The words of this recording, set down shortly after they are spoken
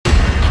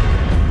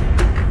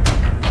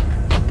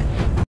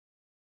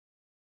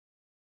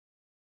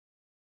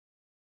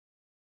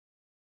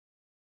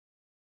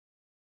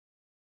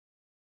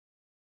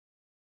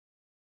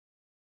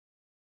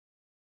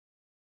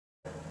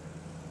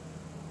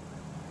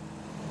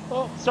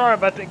Oh, sorry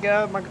about that,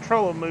 guy. My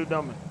controller moved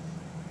on me.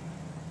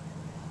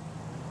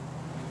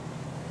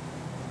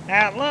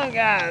 Hello,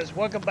 guys.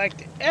 Welcome back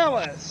to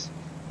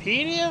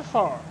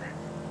LSPDFR.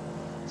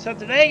 So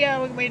today, guys,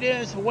 we're going to be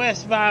doing some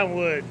West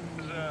Vinewood.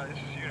 This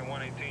is Unit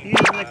 118.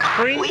 Using the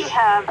crease. We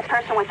have a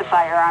person with a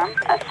firearm,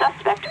 a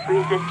suspect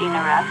resisting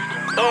arrest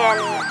in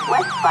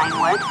West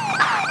Vinewood.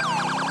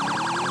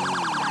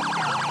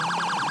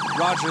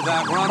 Roger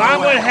that. We're on Vinewood our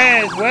way.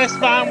 has West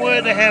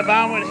Vinewood, they have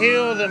Vinewood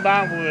Hills and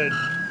Vinewood.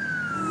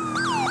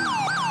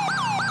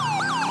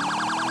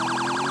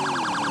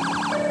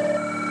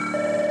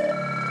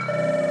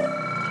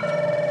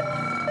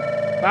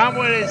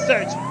 Vinewood is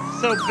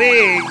so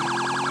big.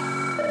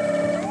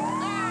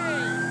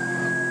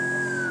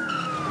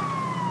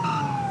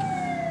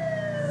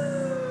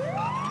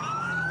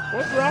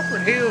 What's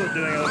Rockford Hills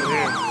doing over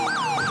here?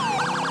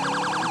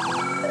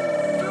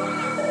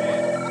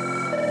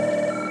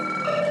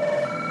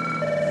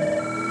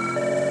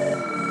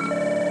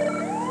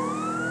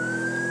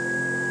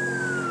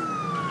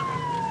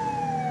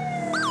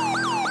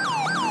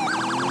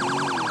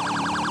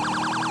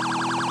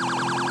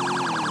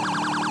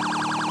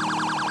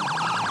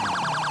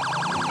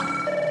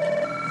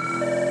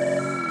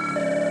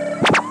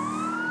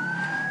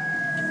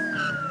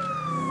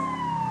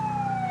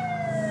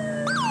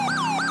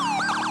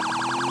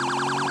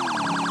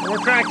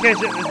 We're trying to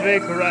catch up this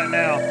vehicle right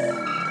now.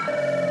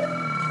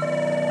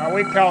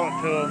 We call it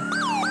to him.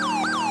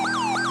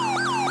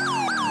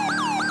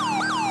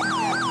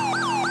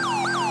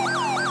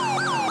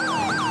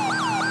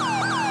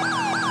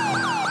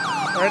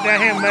 Right down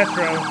here in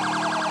Metro.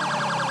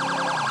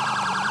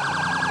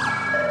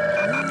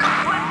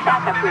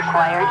 Backup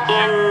required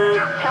in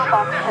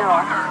Pillbox Hill.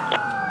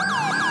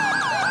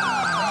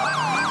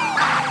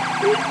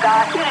 We've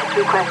got units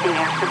requesting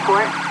air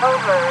support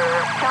over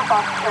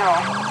Pillbox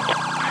Hill.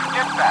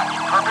 Dispatch,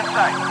 perfect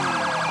sight.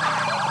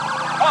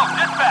 Whoa,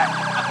 dispatch!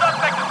 The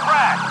suspect is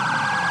crashed!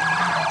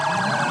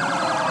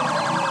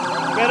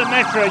 Got a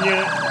Metro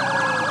unit.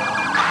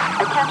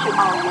 Attention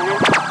all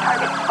units.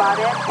 Target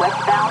spotted,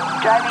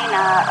 westbound, driving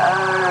a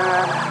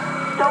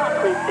stolen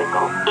police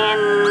vehicle in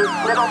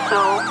Little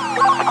Seoul.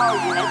 All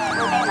units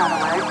remain on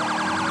alert.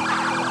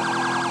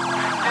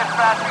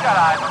 Dispatch, we got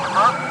eyes on the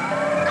Merc.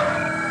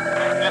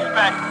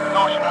 Dispatch,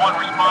 Ocean 1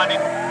 responding.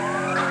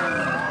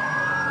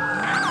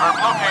 Merc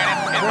located,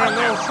 in We're in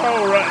Little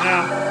Seoul right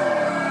now.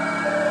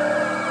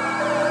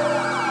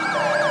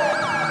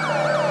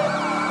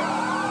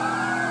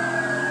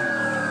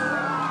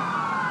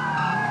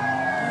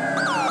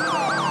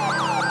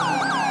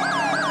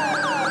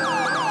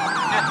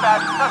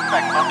 Dispatch,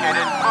 suspect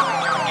located, moving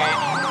to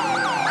engage.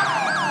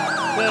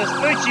 The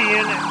Spoochie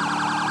unit.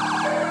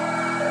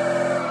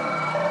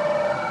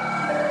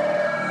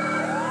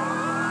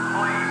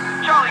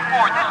 Charlie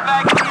 4,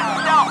 dispatch is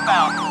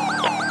southbound.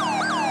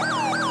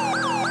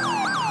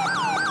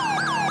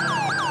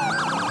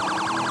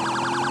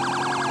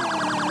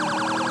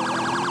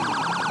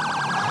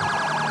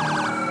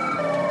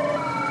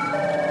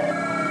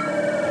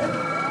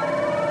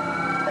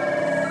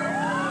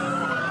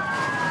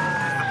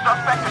 The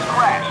suspect is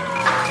crashed.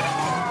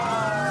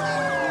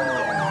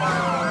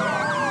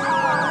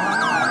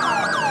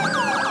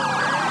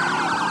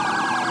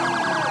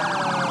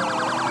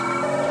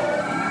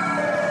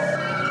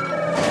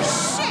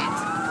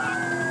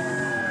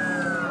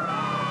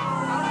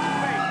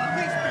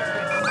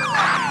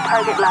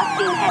 Target last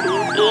seen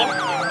heading east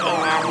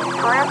and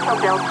Puerto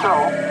del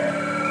Sol.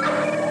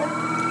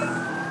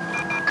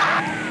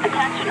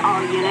 Attention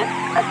all units.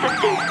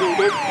 Assistance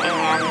needed in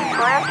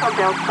Puerto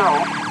del Sol.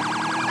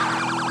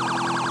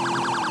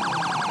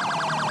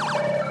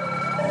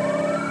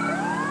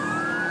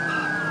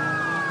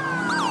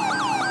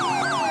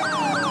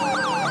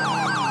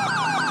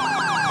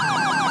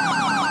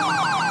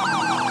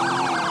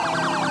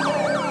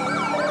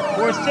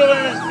 We're still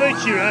in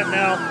Spoochie right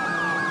now.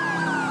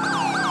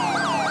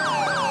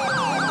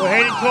 We're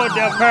heading toward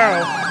Del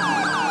Perro.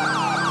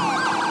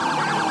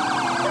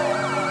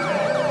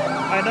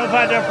 I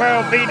notified Del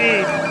Perro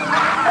PD.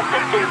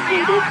 Assistance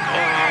needed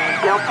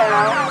in Del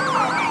Perro.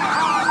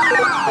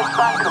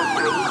 Respond code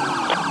 3.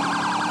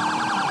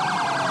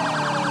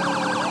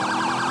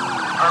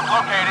 Merc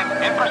located,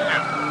 in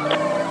pursuit.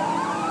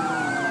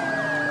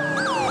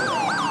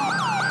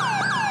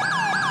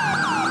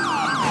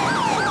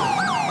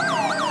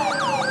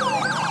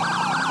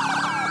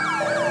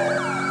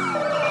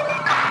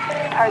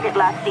 Target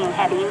last seen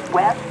heading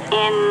west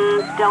in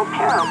Del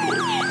Perro Beach.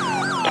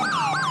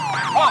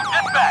 Whoa,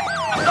 dispatch!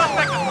 The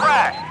suspect is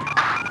crashed!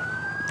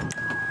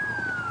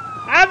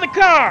 Out of the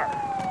car!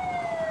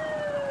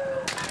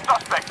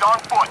 Suspect on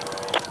foot.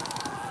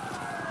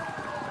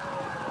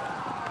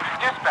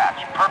 Dispatch,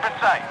 perfect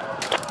sight.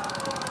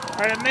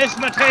 Alright, I missed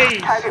my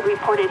teeth. Target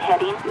reported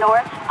heading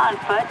north on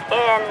foot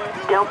in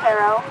Del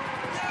Perro.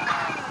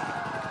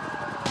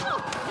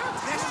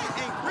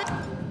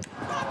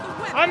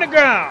 On the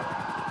ground.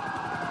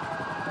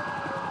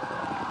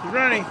 He's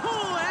running.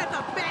 Oh, that's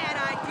a bad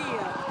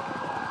idea.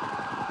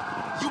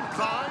 You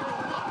blind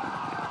or what?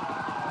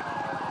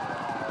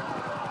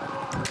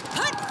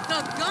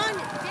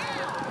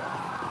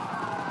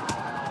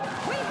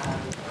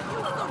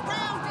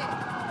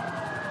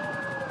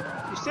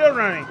 still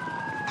running.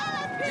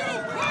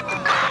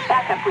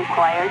 Backup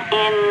required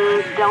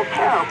in Del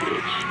Perro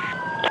Beach.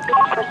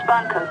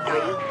 Respond code 3.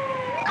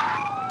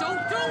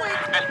 Don't do it!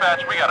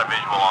 Dispatch, we got a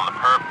visual on the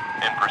perp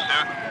in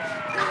pursuit.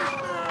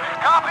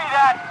 Copy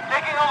that.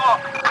 Taking a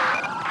look.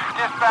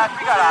 Dispatch,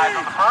 we got eyes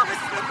on the perp.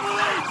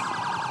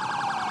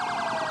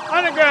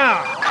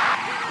 Underground.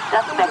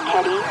 Suspect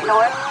heading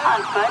north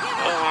on foot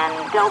in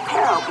Del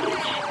Perro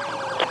Beach.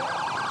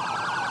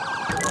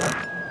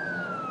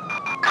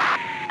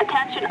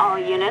 Attention all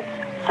units.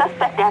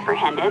 Suspect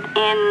apprehended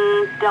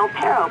in Del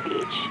Perro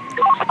Beach.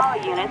 All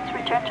units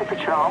return to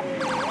patrol.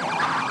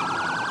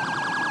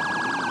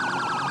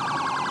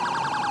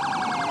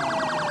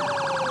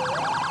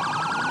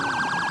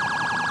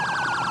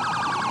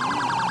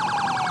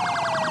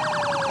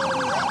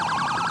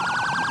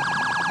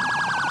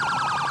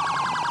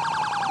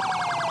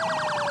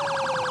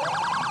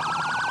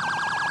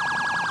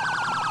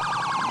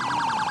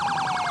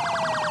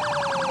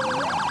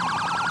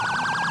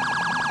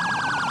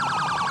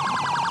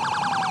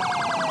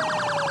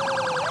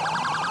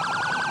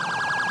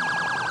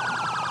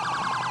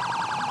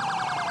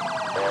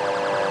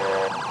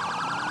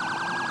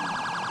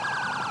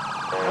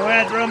 We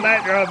have to run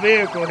back to our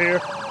vehicle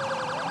here.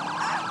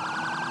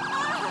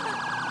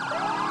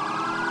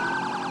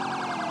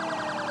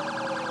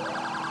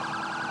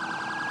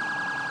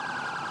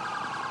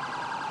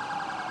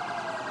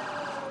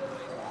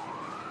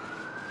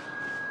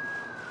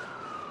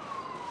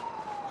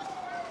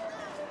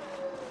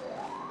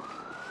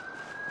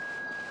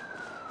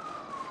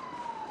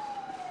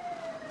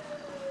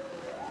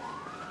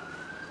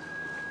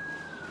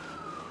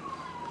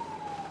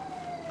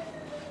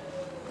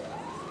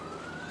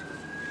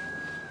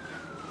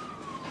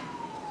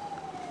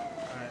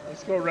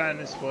 Let's go around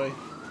this way.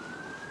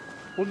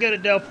 We'll get a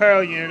Del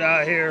Perro unit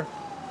out here.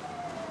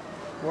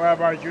 We're out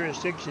of our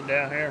jurisdiction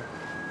down here.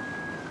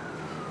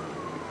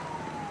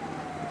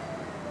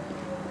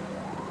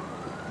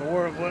 But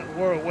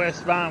we're a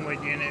West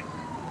Vinewood unit.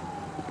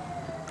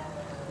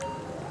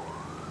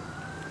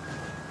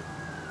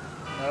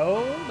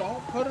 No,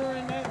 don't put her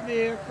in that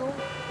vehicle.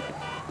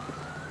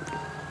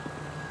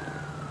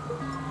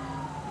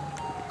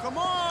 Come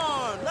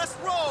on, let's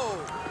roll.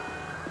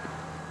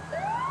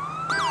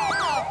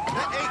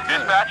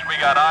 Dispatch, we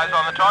got eyes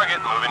on the target.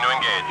 Moving to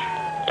engage.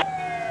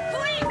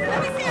 Please, let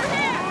me see your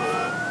hand!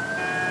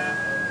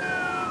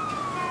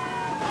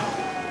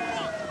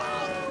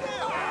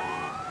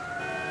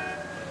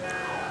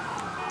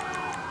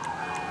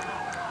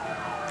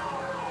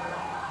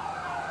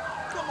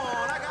 Come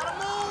on, I gotta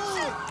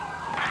move.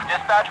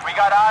 Dispatch, we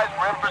got eyes.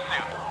 We're in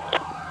pursuit.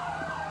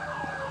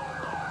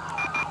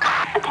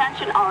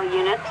 Attention all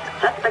units.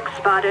 Suspect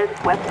spotted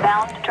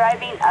westbound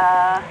driving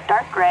a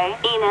dark gray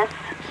Enos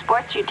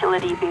sports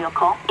utility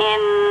vehicle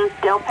in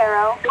Del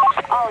Perro.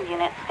 All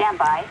units stand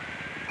by.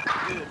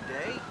 Good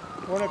day.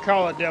 We're gonna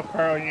call it Del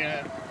Perro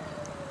unit.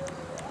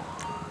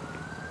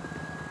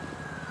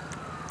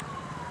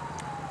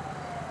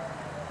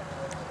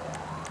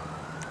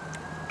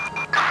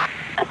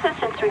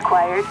 Assistance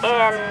required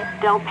in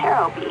Del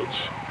Perro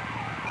Beach.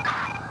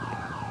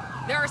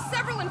 There are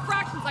several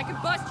infractions I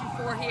could bust you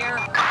for here.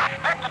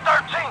 Victor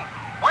 13,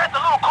 we're at the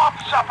little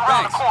coffee shop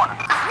around the corner.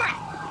 Crap!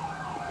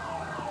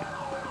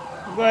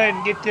 We'll go ahead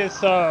and get this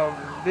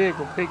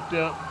vehicle picked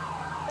up.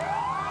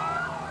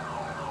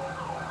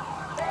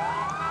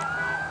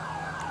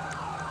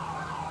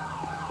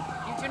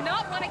 You do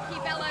not want to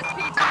keep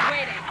LSPD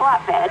waiting.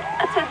 Flatbed.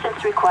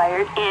 Assistance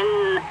required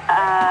in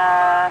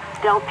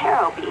Del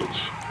Perro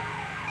Beach.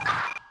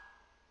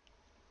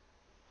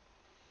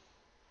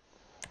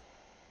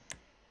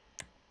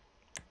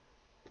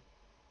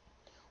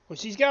 Well,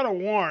 she's got a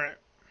warrant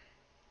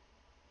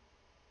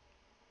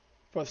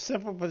for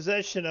simple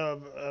possession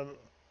of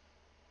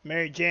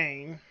Mary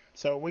Jane,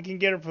 so we can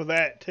get her for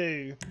that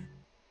too.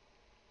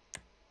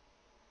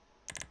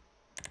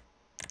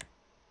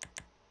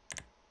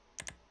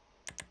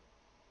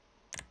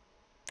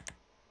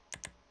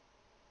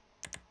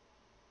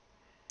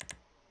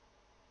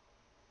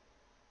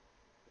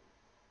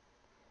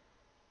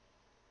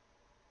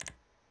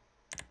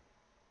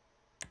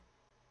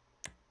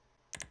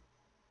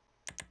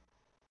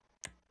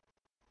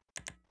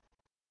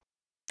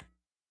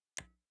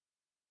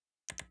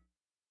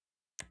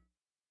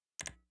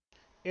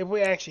 If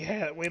we actually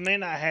have it, we may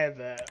not have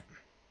that.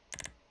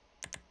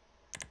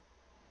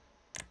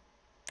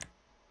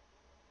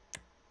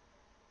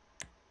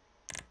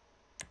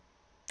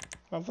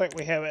 I don't think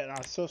we have it in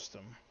our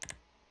system.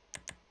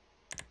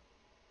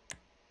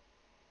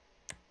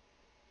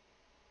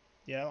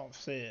 Yeah, I don't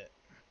see it.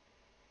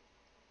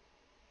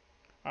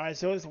 Alright,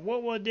 so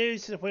what we'll do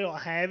is if we don't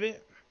have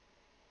it,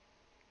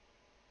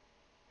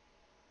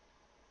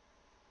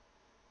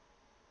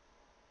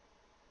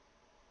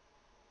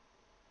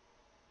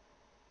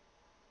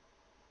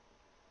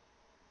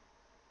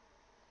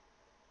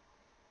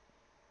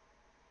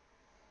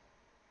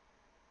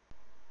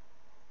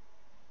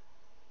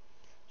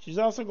 she's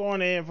also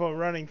going in for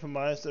running from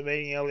us,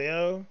 evading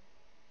LEO.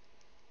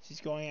 She's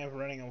going in for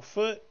running on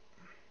foot.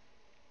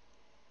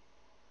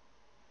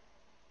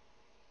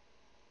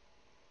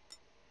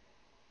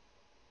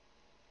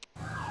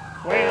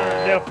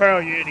 Del Perro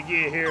unit to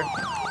get here. Go!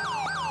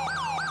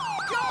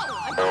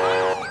 I'm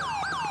behind you!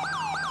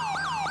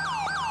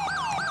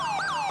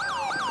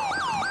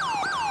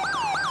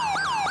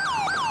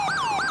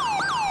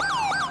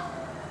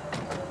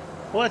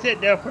 We'll let that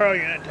Del Perro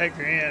unit take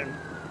her in.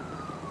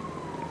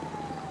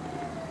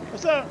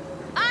 What's up?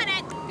 On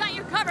it! Got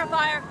your cover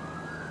fire!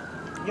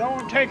 Y'all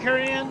want to take her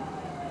in?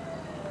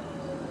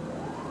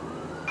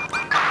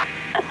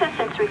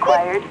 Assistance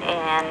required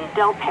in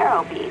Del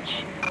Perro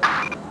Beach.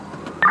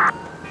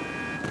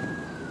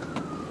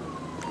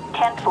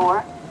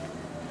 10-4.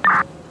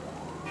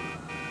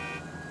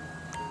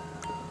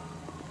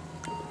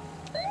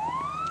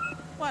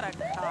 What a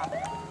cop.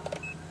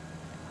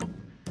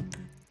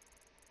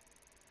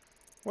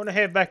 Want to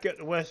head back up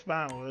to West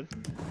Vinewood.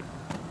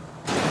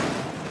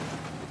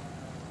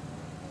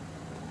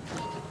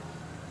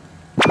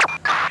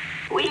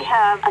 We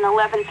have an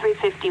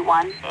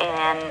 11351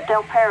 in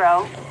Del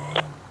Perro.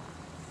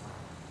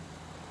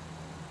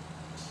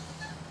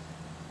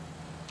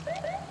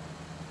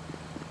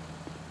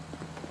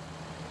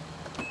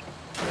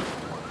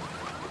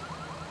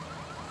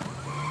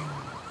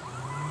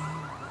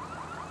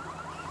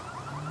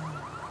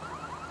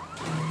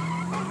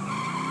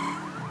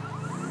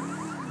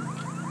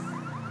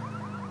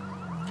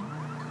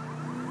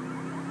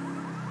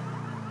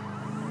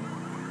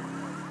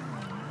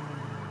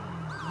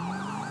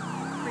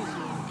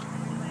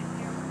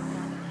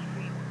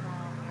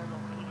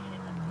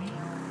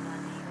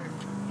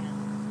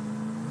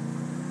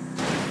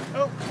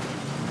 Oh!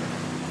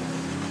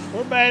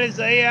 What bad is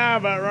the AI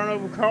about run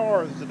over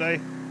cars today?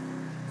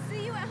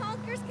 See you at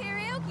Honkers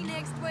Karaoke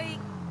next week.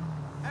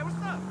 Hey, what's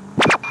up?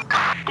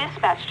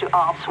 Dispatch to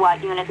all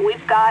SWAT units.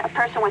 We've got a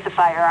person with a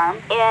firearm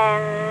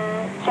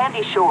in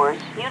Sandy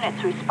Shores.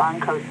 Units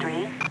respond code 3.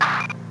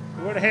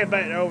 We want to head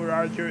back over to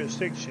our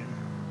jurisdiction.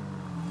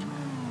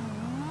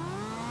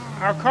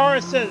 Our car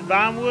says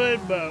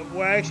Vinewood, but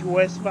we're actually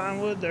West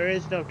Vinewood. There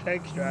is no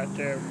text right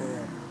there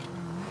for.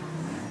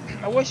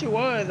 I wish it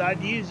was.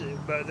 I'd use it,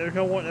 but there's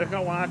no one. There's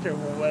no one out there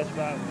for West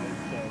Vinewood.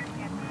 So.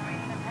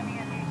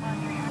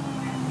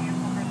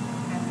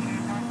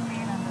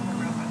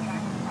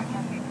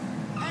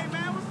 Hey,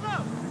 man, what's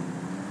up?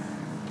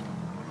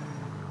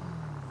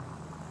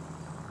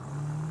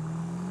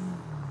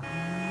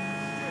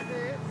 Shit,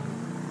 man.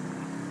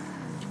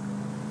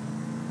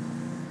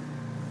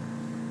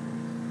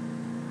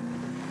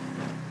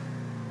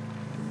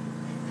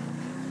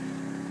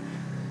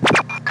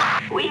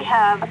 We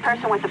have a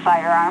person with a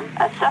firearm,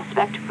 a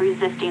suspect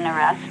resisting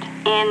arrest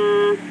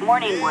in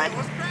Morningwood.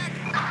 What's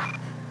cracking?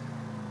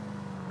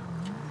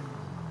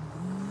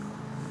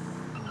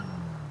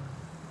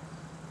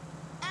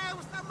 Hey,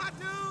 what's up, my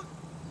dude?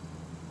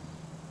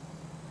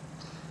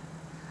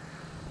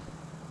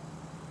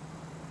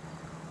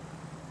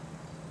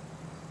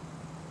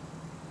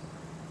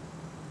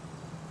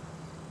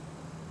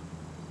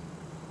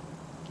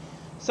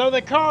 So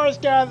the cars,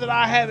 guys, that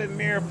I have in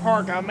Mirror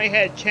Park, I may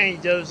have to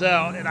change those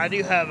out, and I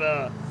do have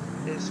a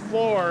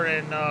Explorer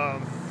in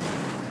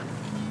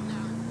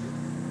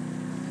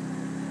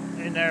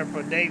there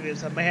for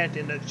Davis. I may have to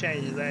end up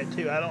changing that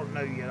too. I don't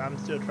know yet. I'm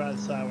still trying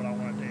to decide what I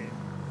want to do.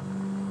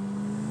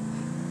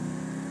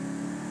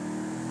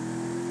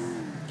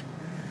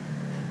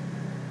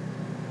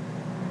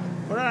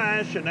 We're not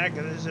answering that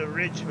because this is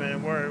Richmond,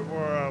 and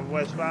we're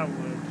West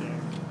Vinewood, so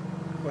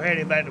we're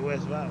heading back to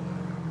West Vinewood.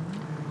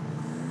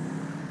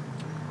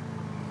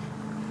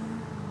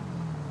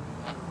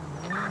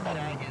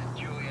 Tag is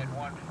Juliet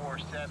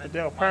 147. The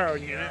Del Perro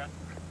Mike unit. Sierra.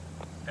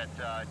 That's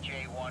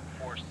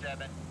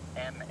J147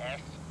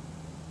 MS.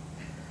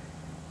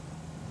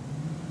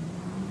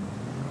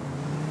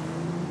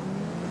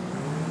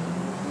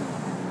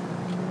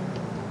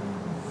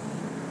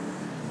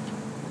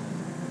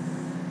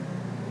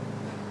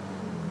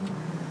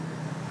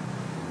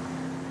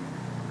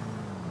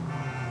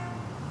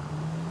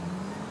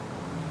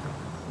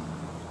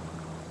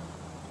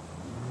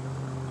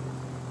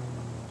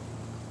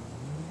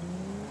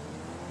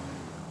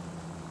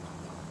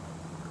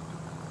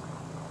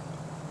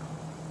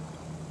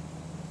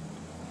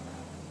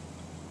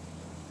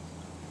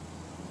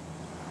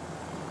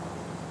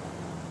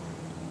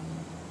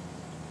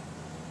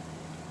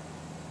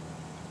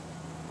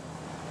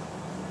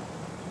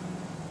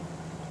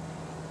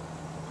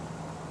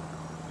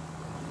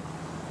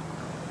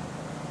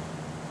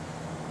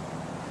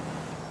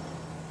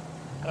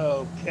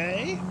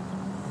 Okay.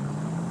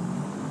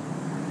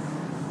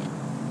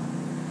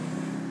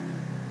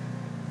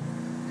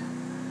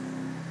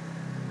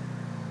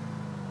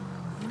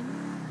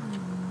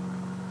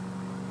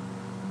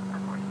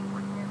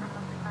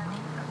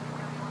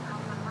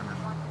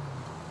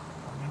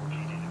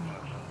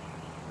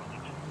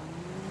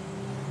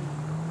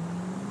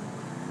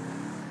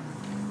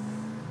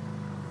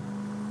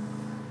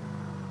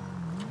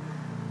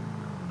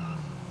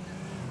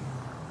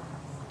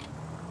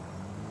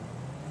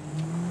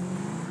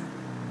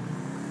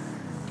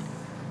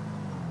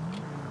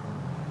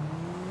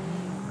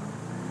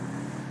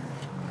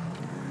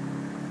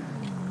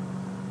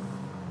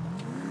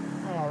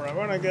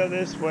 gonna go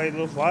this way, it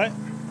looks like.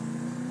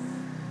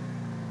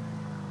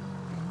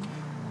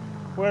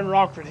 We're in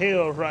Rockford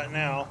Hills right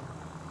now.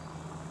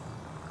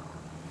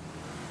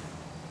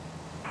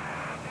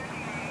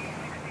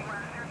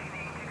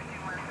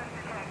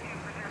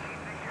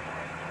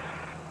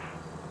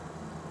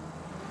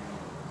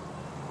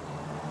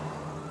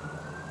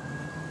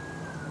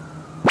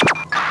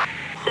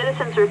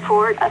 Citizens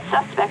report a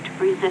suspect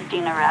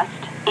resisting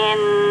arrest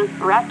in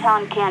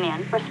Rattown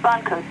Canyon.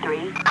 Respond code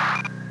 3.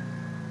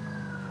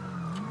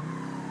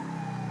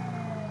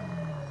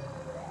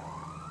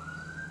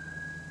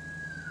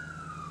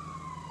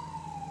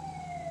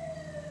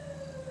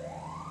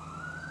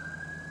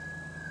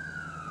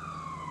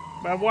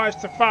 But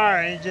watch the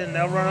fire engine,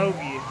 they'll run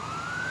over you.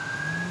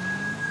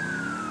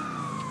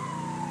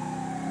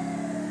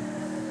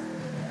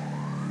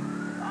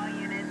 All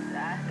units,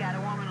 got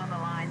a woman on the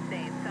line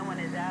saying someone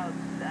is out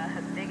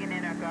digging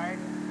in her garden,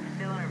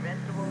 stealing her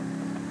vegetables.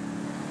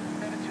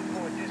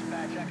 724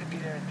 dispatch, I could be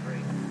there in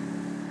 3.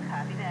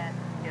 Copy that.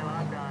 You're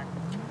logged on.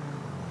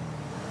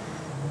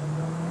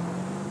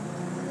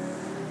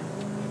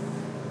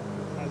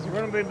 So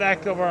we're gonna be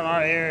back over in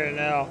our area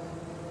now.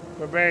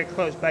 We're very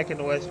close back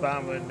into West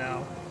Vinewood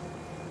now.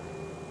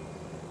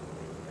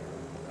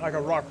 Like a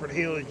Rockford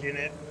Hills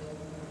unit.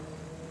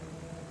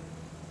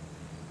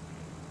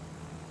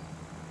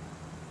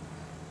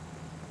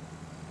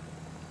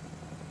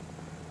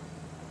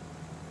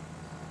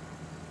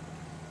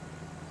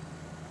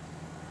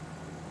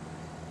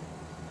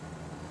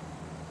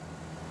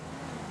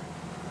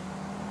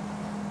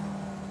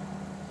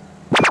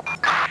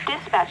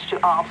 Dispatch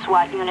to all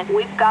SWAT units.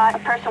 We've got a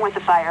person with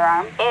a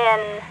firearm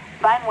in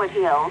Vinewood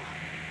Hills.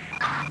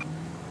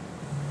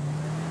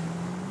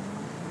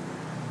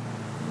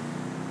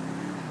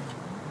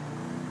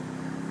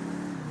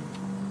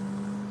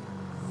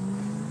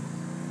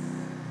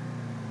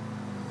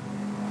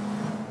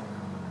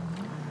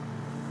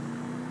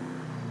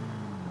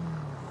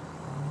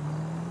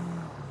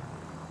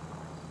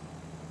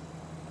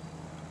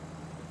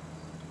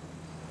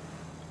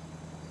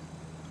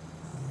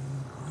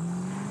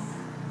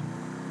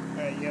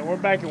 Yeah, we're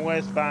back in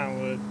West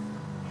Vinewood.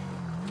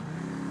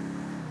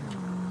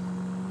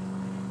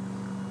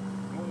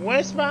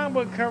 West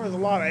Vinewood covers a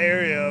lot of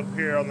area up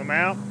here on the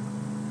map.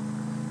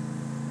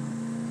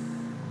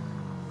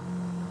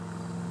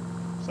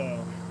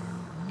 So.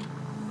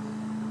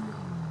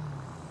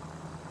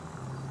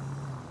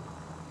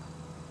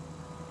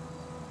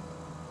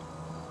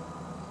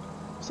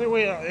 See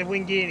if we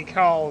can get any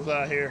calls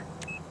out here.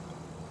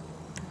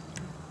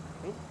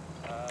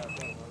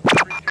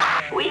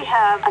 We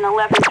have an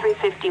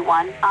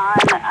 11351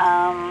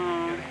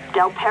 on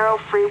Del Perro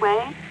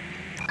Freeway.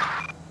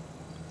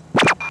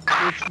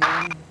 Which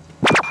one?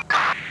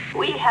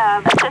 We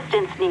have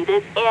assistance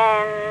needed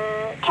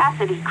in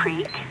Cassidy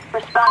Creek.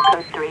 Respond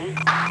code 3.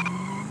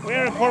 We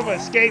have a report of an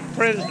escaped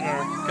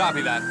prisoner.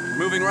 Copy that.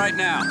 Moving right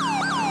now.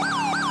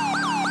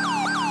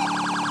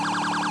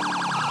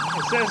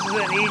 It says it's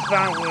in East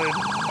Vinewood.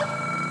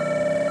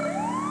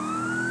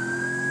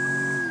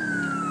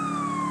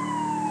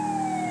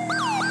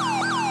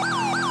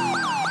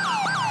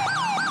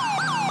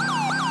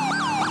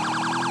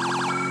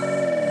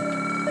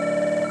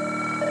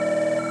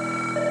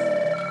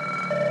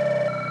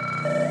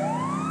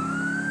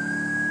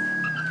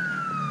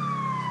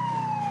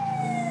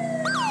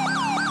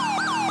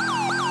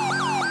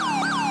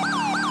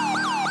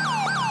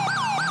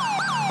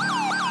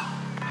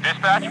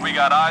 Dispatch, we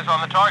got eyes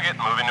on the target,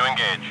 moving to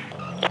engage.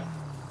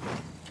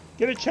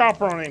 Get a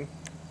chopper on him.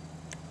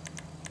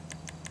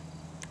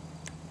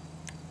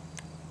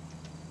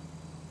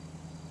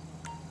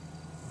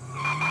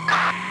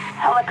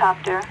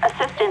 Helicopter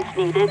assistance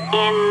needed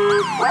in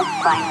West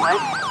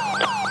Vinewood.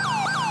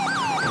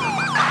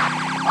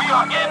 We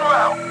are en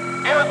route.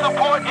 Air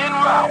support en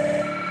route.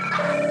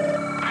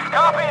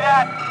 Copy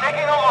that.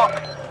 Taking a look.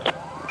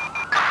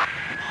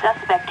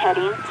 Suspect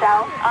heading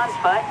south on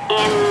foot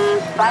in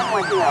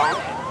Vinewood Hills.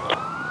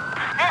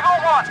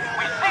 Eagle 1,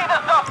 we see the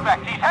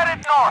suspect. He's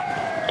headed north.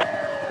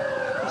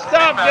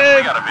 Stop, Dispatch, dude.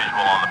 we got a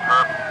visual on the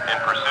perp.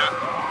 In pursuit.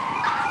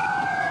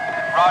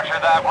 Roger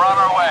that. We're on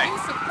our way.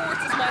 Use of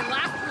force is my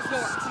last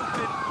resort.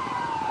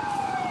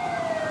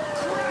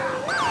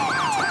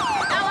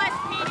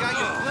 LSPDFR. Got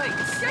your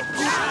plates.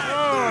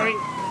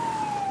 Alright.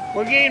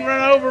 We're getting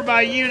run over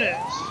by units.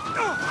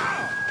 I'll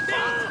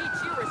teach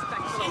you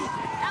respectfully.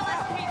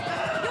 LSPD,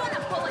 you want a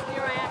bullet in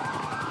your ass?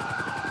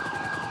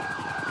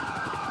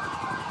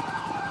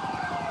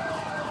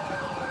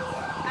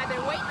 I've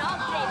been waiting all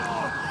day.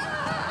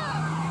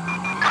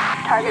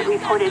 Target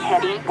reported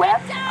heading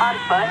west on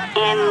foot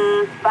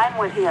in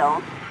Vinewood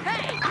Hills.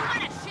 Hey, you want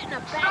to shit in a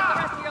bag the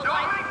rest of your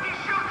life?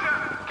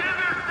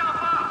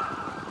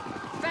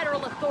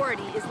 Federal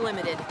authority is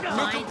limited.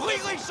 We're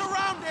completely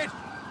surrounded!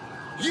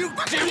 You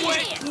Idiot!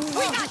 dimwit! We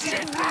got this!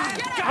 Get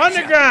out!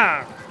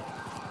 Underground.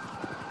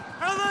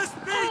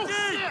 LSPD!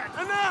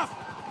 Enough!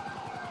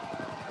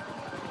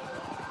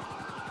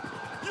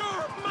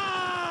 You're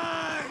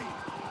mine!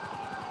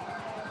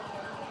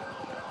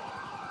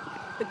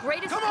 The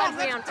greatest Come on,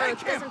 country on let's take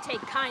earth him. doesn't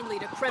take kindly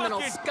to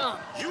criminal Fucking scum.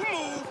 You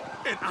move,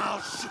 and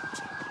I'll shoot.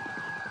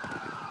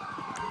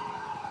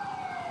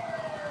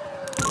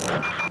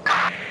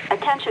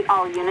 Attention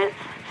all units.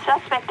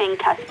 Suspect in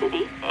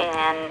custody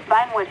in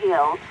Vinewood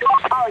Hills.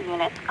 All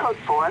units, code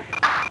 4.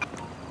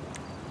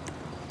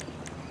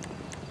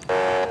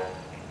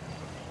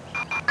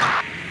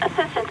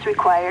 Assistance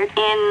required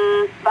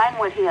in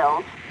Vinewood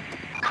Hills.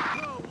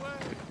 No way.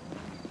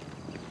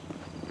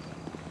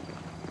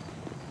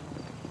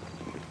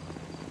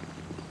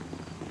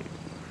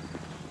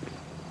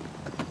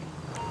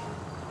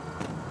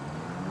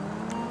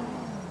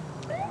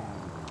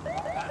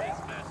 That is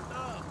messed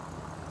up.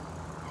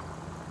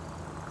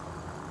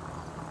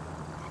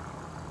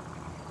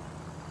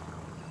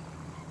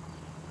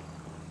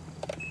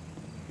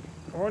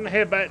 We're gonna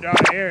head back to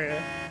our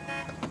area.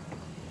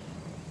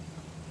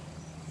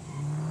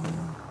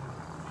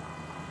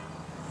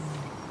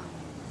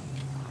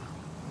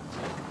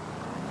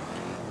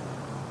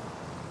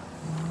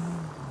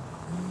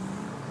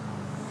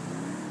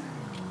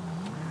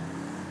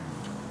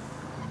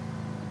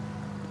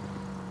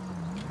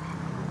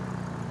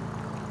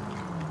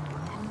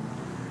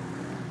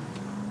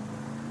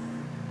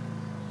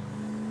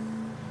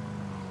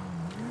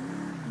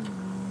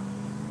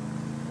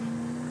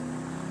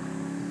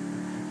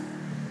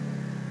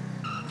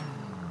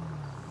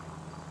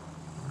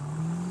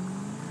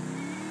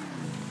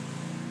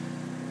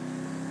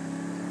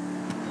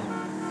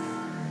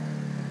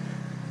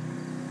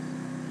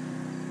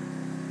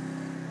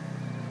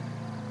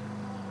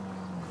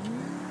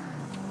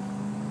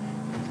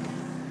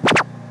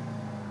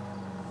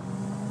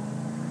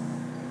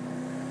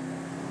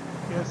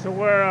 Yeah, so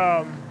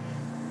we're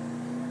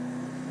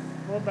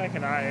back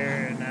in our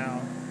area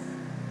now.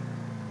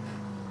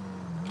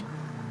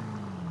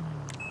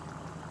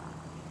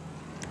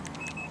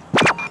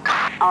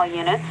 All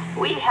units,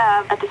 we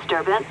have a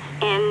disturbance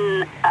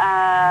in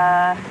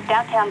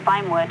downtown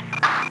Vinewood.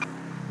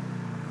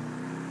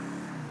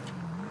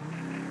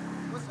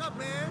 What's up,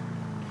 man?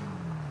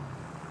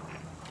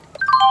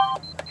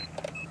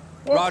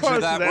 We're Roger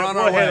close that, to that. we're on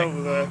We'll our head way.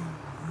 over there.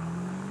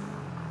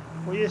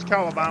 We just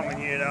call a bombing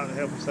unit out to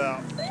help us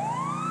out.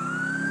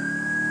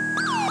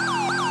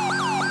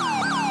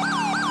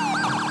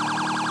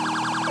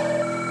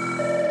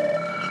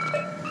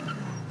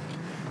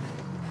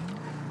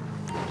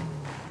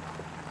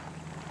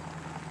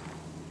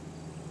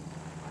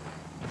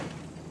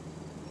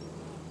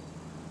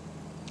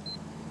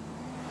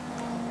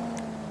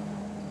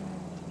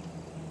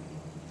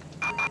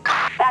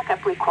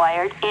 Backup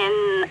required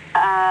in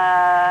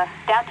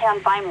downtown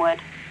Vinewood.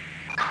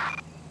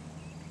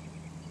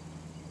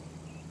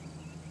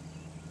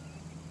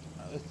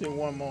 Let's do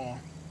one more.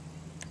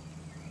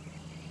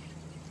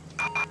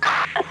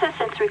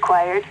 Assistance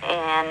required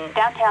in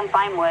downtown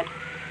Vinewood.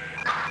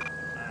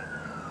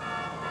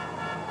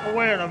 We're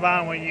waiting on a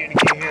bombing unit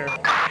to get here.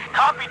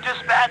 Copy,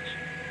 dispatch.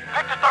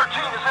 Victor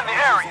 13 is in the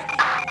area.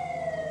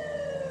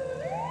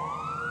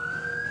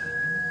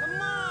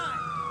 Come on!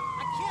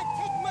 I can't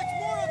take much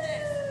more of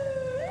this!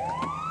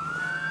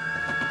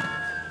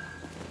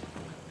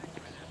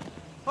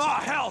 Oh,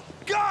 hell!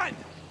 Gun!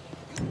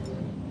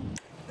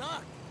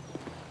 Duck!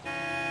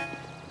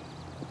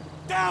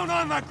 Down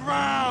on the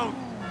ground!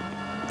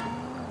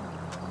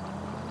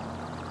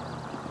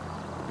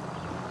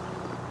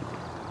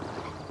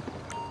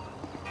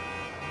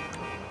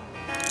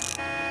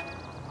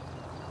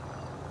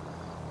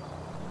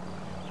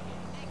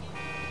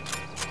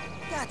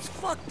 That's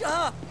fucked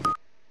up!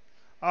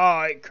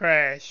 Oh, it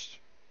crashed.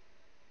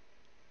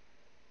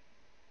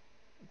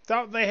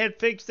 Thought they had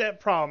fixed that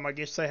problem. I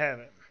guess they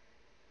haven't.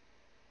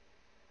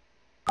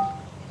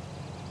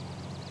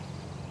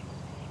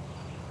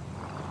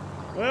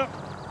 Well,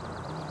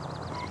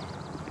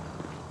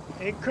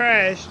 it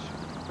crashed.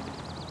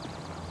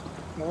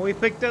 When we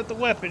picked up the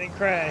weapon, it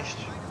crashed.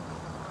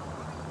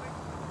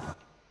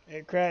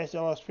 It crashed.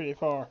 I lost pretty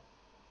far.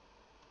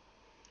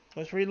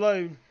 Let's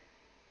reload.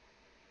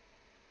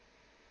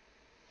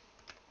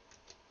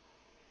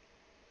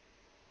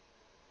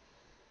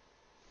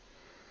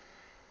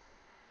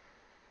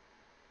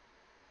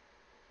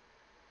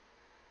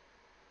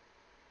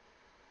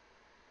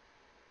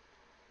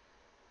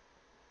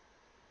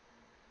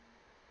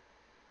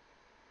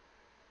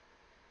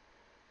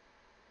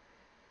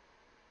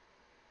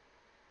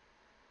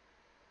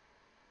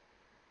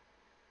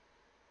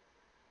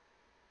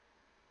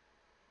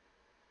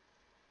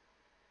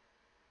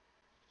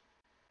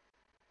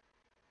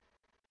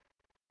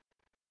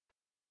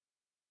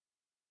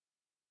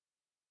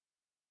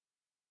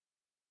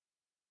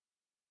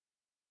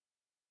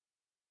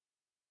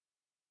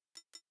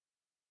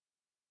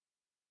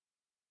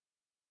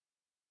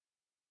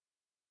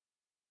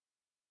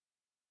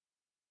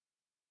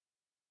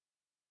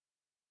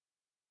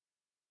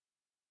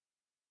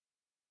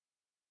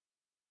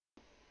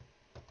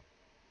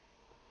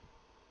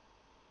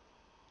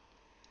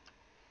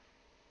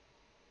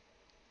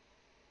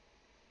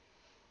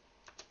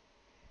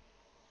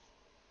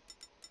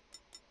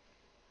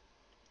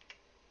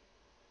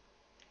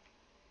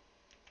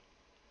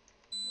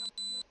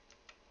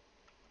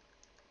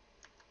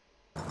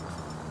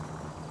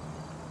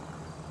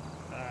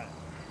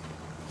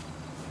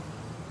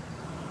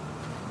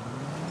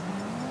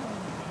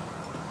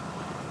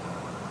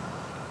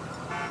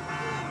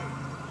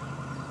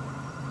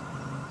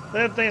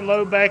 Let that thing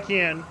load back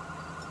in.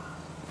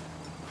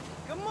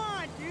 Come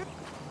on, dude.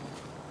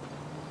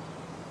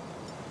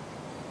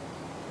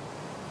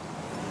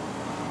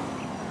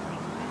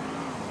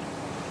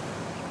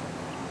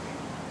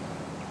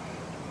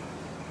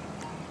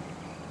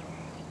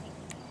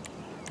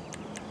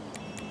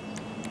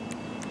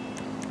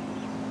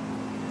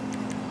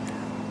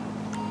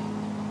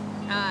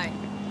 Aye.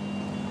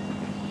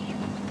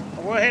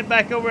 We'll head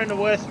back over into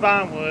West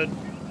Vinewood.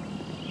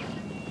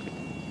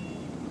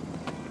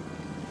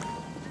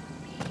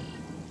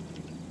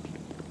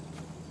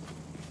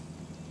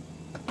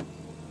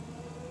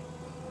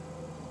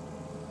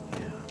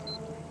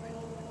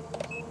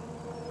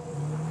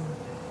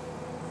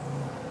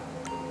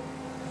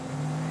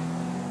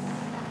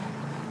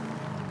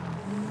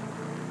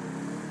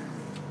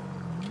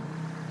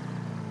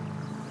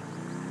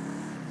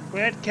 We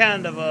had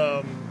kind of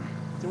so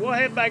we'll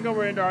head back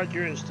over into our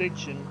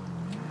jurisdiction.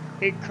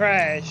 It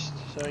crashed,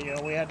 so you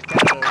know we have to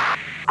kind of.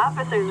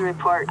 Officers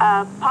report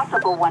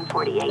possible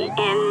 148 in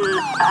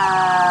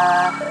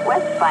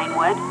West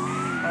Vinewood.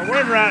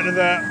 We're right to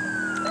that.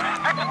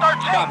 Victor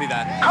 13. Copy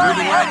that.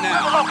 Currently Moving right heading to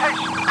the now.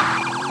 location.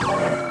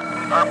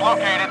 Herb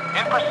located.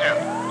 In pursuit.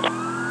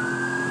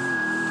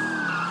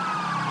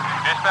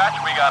 Dispatch,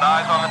 we got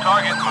eyes on the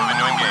target. Moving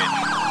to engage.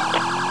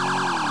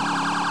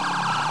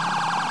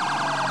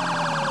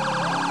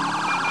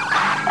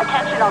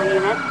 Attention all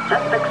units.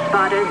 Suspect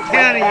spotted.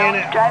 County westbound,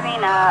 unit.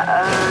 driving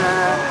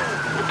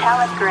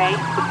metallic gray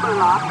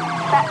Superlock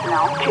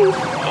Sentinel Coupe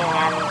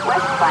in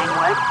West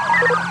Vinewood.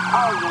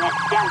 All units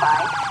stand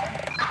by.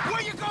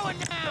 Where you going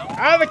now?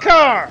 Out of the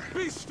car!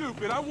 Be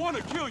stupid, I want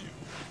to kill you.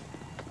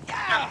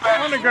 Dispatch,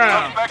 On the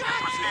ground. suspect is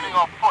proceeding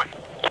on foot.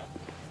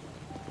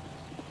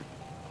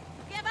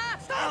 Give up!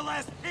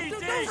 LSPD!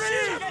 This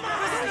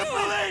is the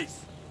police!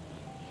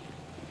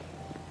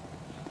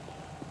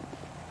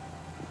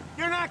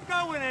 You're not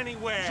going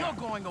anywhere! You're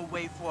going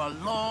away for a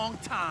long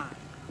time.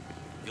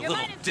 You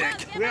little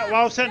dick. We got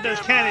Los Santos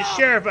County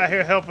Sheriff out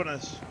here helping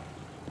us.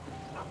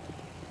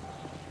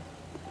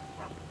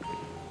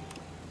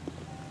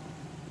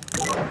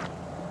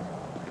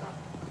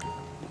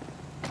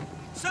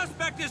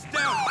 Suspect is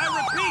down! I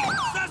repeat,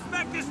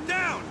 suspect is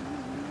down!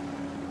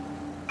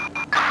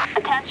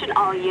 Attention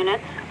all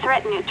units.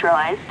 Threat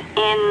neutralized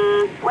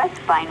in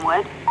West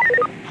Vinewood.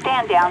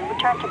 Stand down.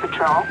 Return to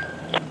patrol.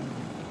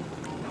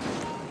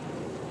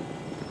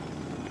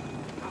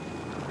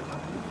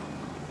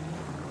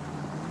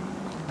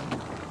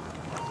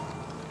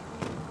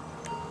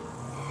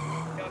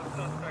 Got a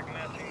suspect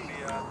matching the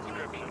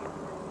description.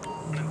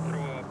 Running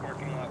through a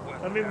parking lot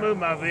west. Let me move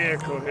my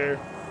vehicle here.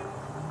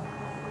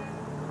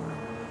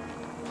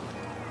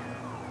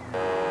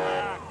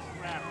 Ah,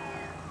 crap.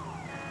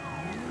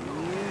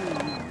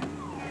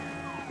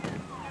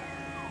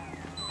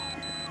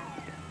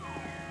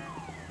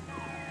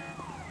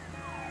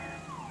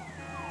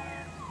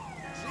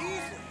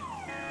 Jesus!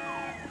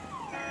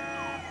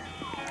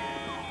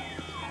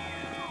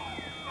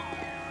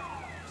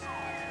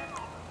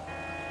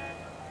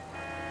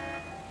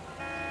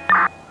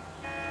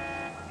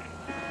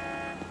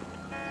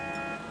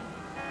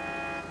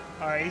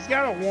 Alright, he's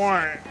got a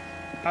warrant.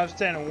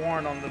 Outstanding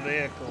warrant on the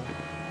vehicle.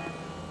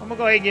 I'm gonna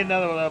go ahead and get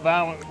another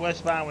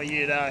West Vinewood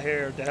unit out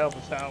here to help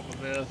us out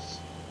with this.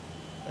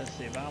 Let's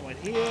see, Vinewood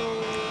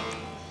Hills.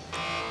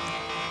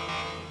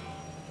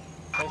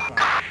 That's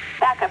fine.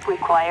 Backup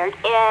required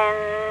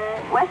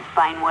in West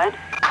Vinewood.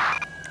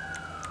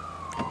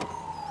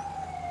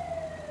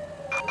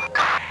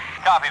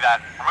 Copy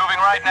that. We're moving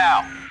right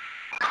now.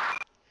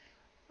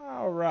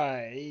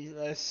 Alright,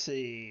 let's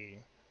see.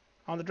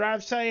 On the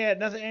driver's side, he had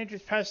nothing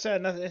interest past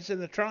that, nothing in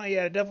the trunk. He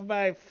had a duffel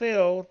bag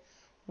filled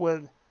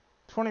with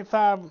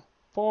 25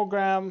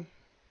 4-gram,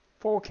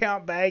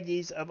 4-count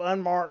baggies of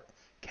unmarked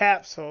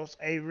capsules,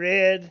 a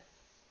red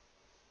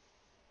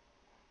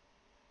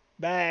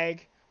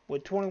bag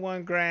with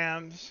 21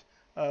 grams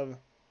of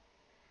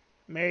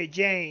Mary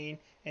Jane,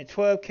 and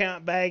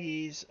 12-count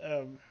baggies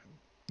of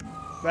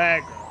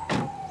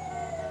Viagra.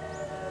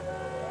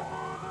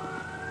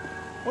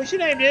 What's your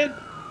name, dude?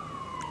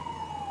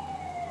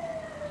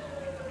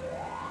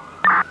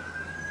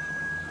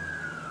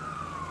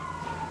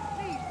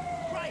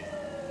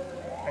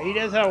 He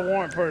does have a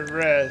warrant for his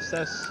arrest.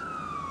 That's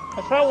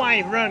probably why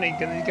he's running,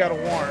 because he's got a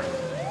warrant.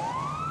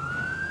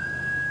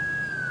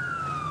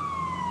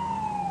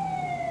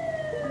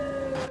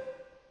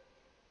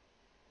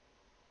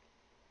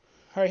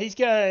 Alright, he's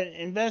got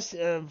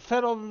a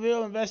federal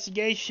bill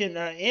investigation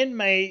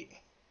inmate,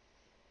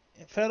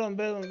 federal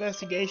bill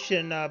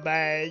investigation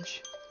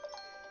badge,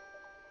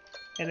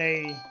 and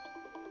a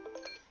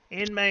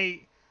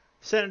inmate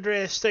San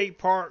Andreas State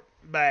Park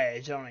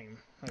badge on him.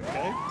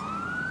 Okay.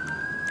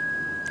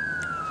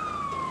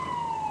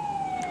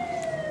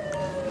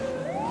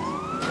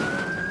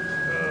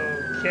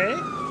 Okay.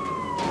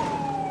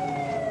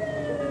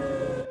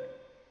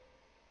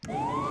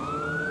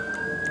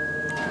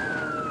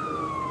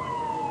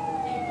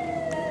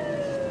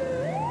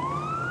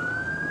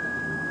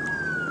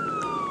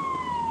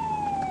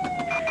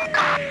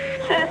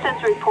 Citizens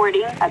is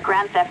reporting a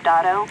Grand Theft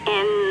Auto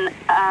in,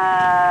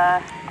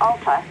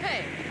 Alta.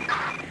 Hey,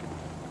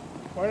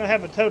 We're gonna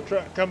have a tow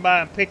truck come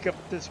by and pick up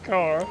this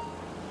car.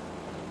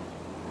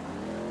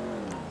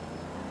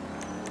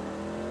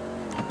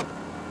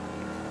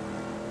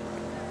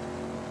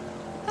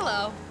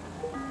 hello.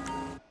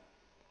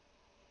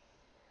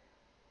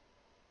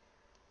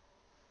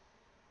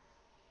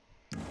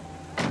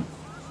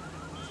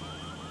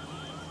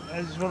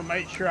 I just want to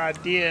make sure I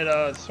did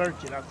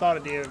search it. I thought I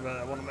did, but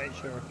I want to make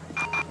sure.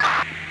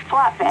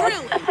 Flatbed.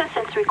 Really?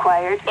 Assistance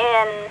required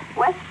in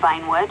West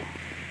Vinewood.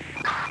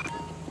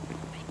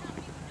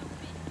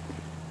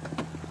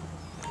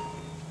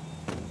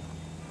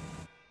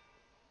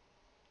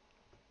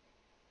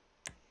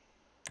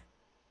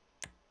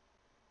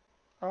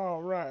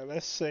 All right,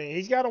 let's see.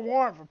 He's got a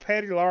warrant for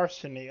petty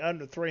larceny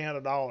under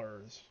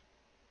 $300.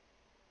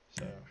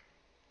 So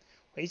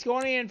he's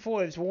going in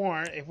for his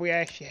warrant. If we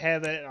actually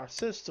have that in our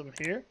system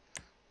here,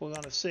 we're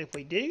going to see if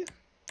we do.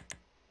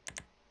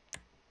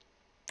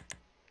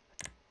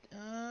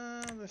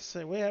 Let's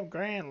see. We have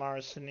grand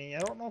larceny. I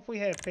don't know if we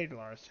have petty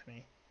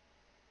larceny.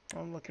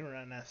 I'm looking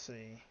right now.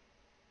 See.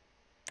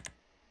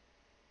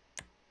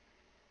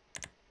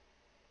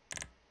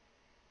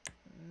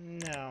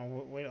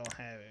 No, we don't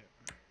have it.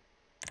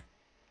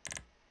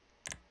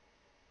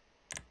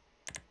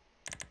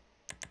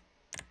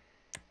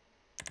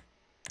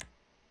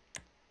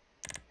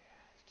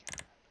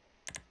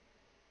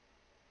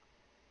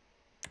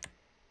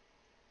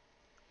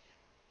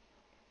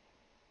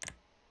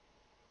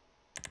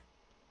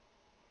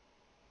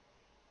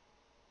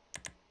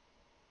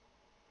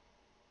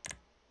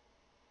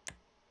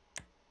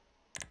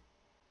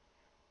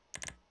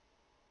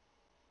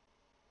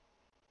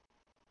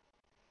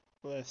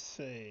 Let's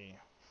see.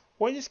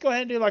 We'll just go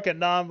ahead and do like a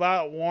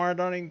non-violent warrant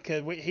on him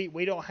because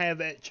we don't have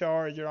that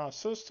charge in our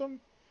system.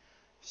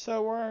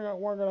 So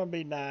we're gonna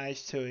be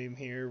nice to him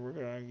here. We're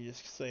gonna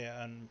just say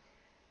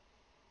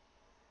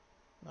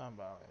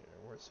non-violent.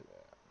 Where's it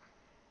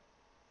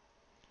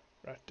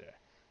at? Right there.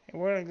 And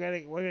we're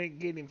gonna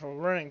get him for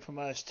running from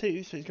us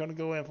too. So he's gonna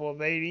go in for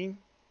evading.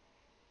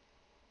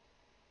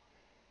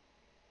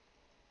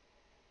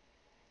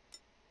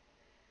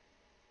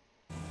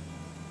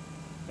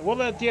 And we'll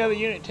let the other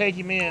unit take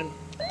him in.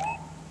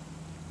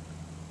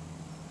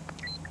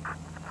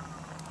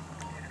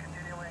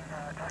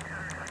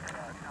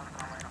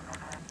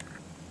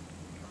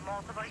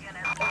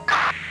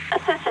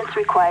 Assistance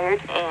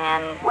required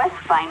in West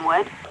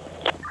Vinewood.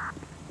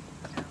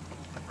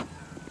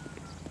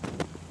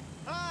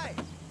 Hi!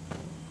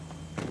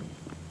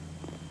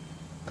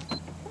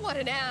 What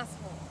an asshole.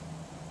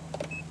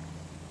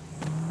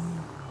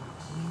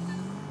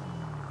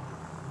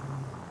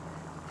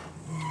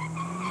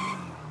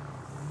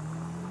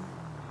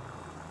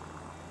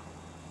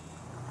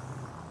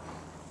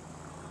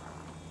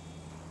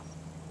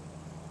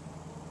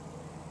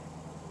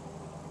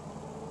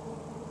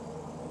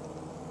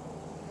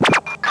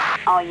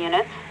 All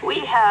units, we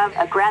have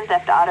a Grand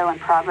Theft Auto in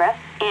progress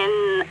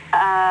in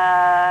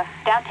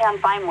downtown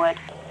Vinewood.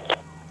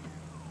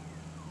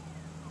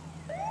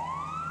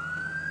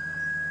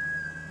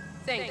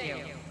 Thank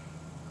you.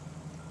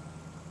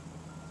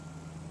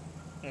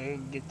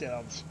 And get that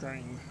off the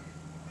screen.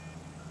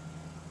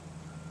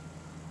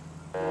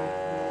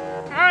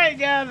 Alright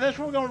guys, that's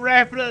what we're going to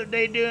wrap it up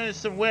today, doing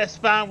some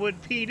West Vinewood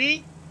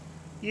PD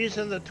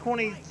using the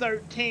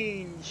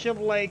 2013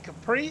 Chevrolet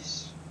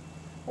Caprice.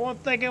 I want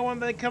to thank everyone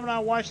for coming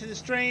on, watching the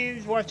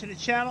streams, watching the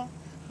channel.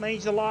 It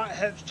means a lot,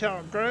 helps the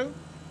channel grow.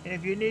 And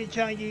if you're new to the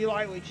channel, you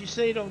like what you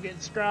see, don't forget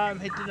to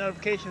subscribe, hit the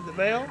notification of the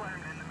bell.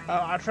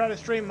 I try to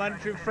stream Monday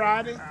through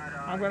Friday.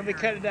 I'm going to be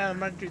cutting down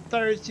Monday through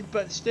Thursday,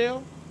 but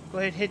still, go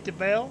ahead and hit the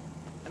bell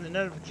and the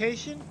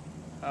notification.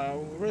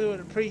 We really would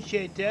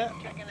appreciate that.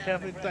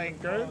 Help everything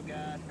grow.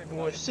 And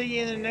we'll see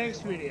you in the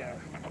next video.